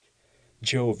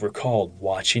Jove recalled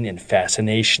watching in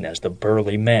fascination as the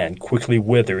burly man quickly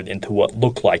withered into what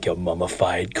looked like a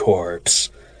mummified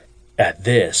corpse. At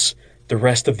this, the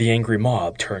rest of the angry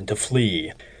mob turned to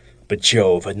flee, but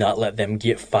Jove had not let them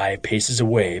get 5 paces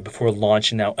away before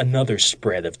launching out another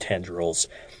spread of tendrils,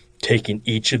 taking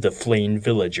each of the fleeing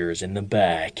villagers in the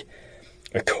back.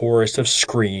 A chorus of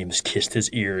screams kissed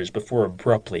his ears before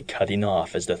abruptly cutting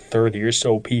off as the 30 or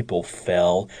so people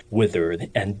fell, withered,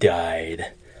 and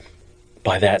died.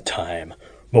 By that time,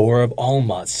 more of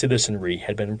Almat's citizenry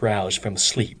had been roused from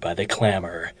sleep by the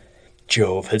clamor.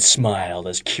 Jove had smiled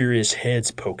as curious heads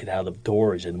poked out of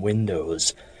doors and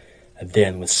windows. And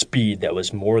then, with speed that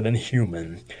was more than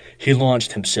human, he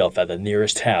launched himself at the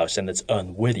nearest house and its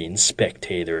unwitting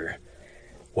spectator.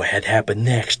 What had happened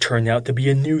next turned out to be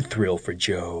a new thrill for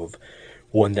Jove,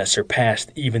 one that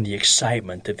surpassed even the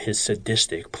excitement of his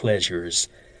sadistic pleasures.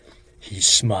 He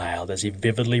smiled as he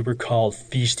vividly recalled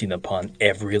feasting upon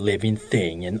every living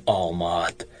thing in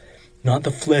Almat. Not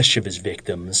the flesh of his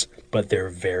victims, but their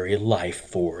very life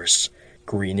force,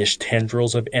 greenish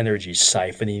tendrils of energy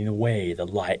siphoning away the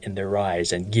light in their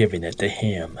eyes and giving it to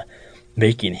him,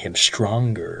 making him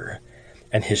stronger.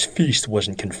 And his feast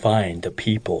wasn't confined to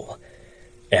people.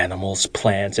 Animals,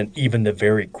 plants, and even the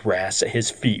very grass at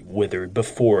his feet withered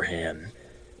before him.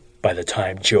 By the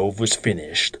time Jove was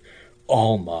finished,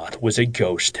 Almat was a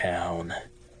ghost town.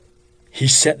 He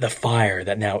set the fire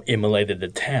that now immolated the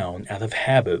town out of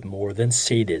habit more than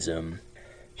sadism.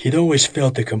 He'd always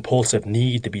felt a compulsive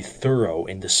need to be thorough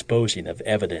in disposing of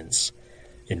evidence.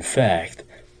 In fact,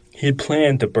 he had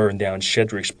planned to burn down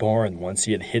Shedrick's barn once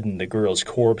he had hidden the girl's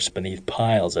corpse beneath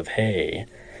piles of hay.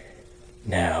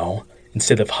 Now,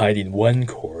 instead of hiding one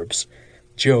corpse,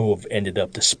 Jove ended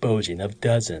up disposing of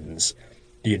dozens,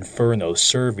 the Inferno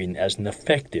serving as an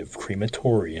effective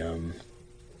crematorium.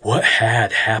 What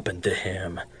had happened to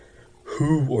him?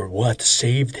 Who or what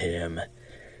saved him?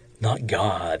 Not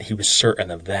God, he was certain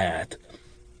of that.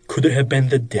 Could it have been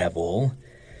the devil?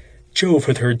 Jove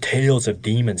had heard tales of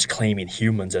demons claiming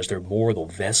humans as their mortal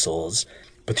vessels,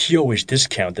 but he always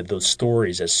discounted those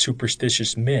stories as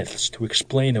superstitious myths to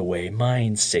explain away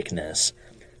mind sickness.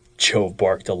 Jove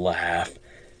barked a laugh.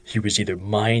 He was either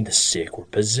mind sick or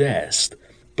possessed,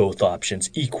 both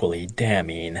options equally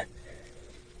damning.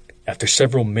 After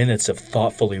several minutes of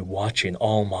thoughtfully watching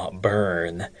Almat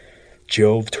burn,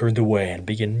 Jove turned away and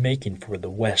began making for the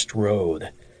west road.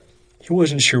 He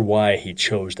wasn't sure why he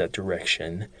chose that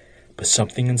direction, but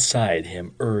something inside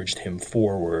him urged him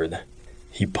forward.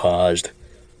 He paused.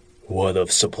 What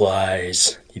of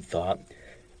supplies, he thought.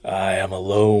 I am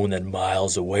alone and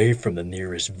miles away from the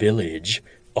nearest village,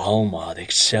 Almat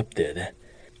excepted.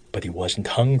 But he wasn't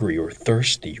hungry or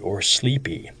thirsty or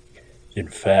sleepy. In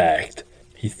fact,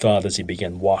 he thought as he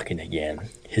began walking again,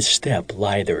 his step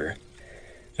lighter.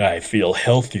 I feel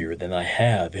healthier than I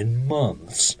have in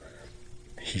months.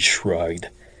 He shrugged.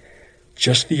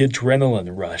 Just the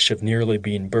adrenaline rush of nearly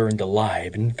being burned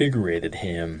alive invigorated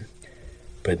him.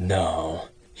 But no,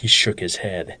 he shook his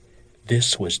head.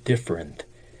 This was different.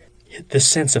 The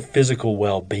sense of physical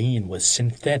well-being was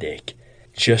synthetic,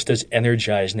 just as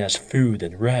energizing as food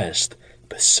and rest,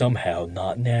 but somehow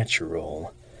not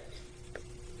natural.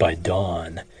 By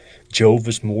dawn, Jove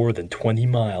was more than 20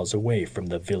 miles away from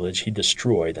the village he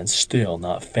destroyed and still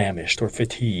not famished or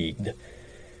fatigued.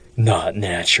 Not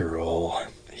natural,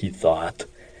 he thought.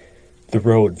 The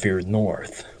road veered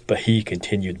north, but he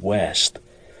continued west.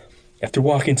 After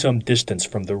walking some distance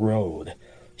from the road,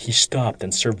 he stopped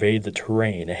and surveyed the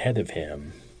terrain ahead of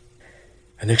him.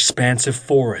 An expansive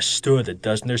forest stood a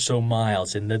dozen or so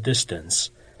miles in the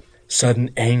distance.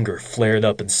 Sudden anger flared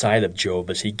up inside of Jove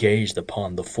as he gazed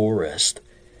upon the forest.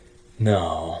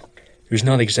 No, it was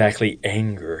not exactly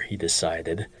anger, he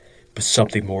decided, but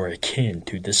something more akin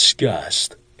to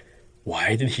disgust.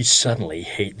 Why did he suddenly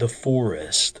hate the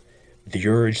forest? The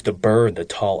urge to burn the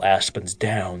tall aspens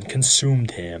down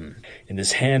consumed him, and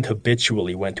his hand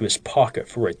habitually went to his pocket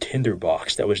for a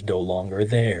tinderbox that was no longer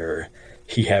there,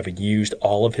 he having used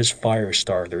all of his fire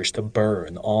starters to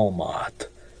burn Almat.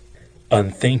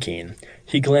 Unthinking,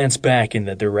 he glanced back in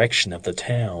the direction of the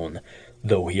town,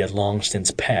 though he had long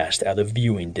since passed out of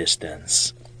viewing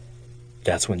distance.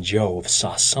 That's when Jove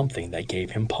saw something that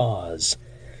gave him pause.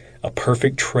 A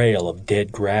perfect trail of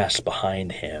dead grass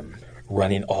behind him,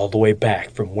 running all the way back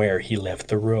from where he left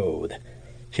the road.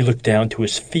 He looked down to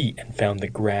his feet and found the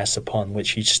grass upon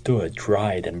which he stood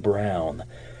dried and brown,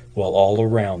 while all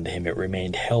around him it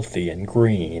remained healthy and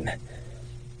green.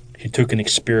 He took an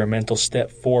experimental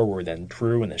step forward and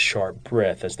drew in a sharp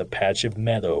breath as the patch of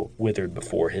meadow withered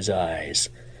before his eyes.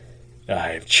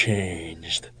 I've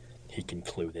changed, he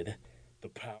concluded. The power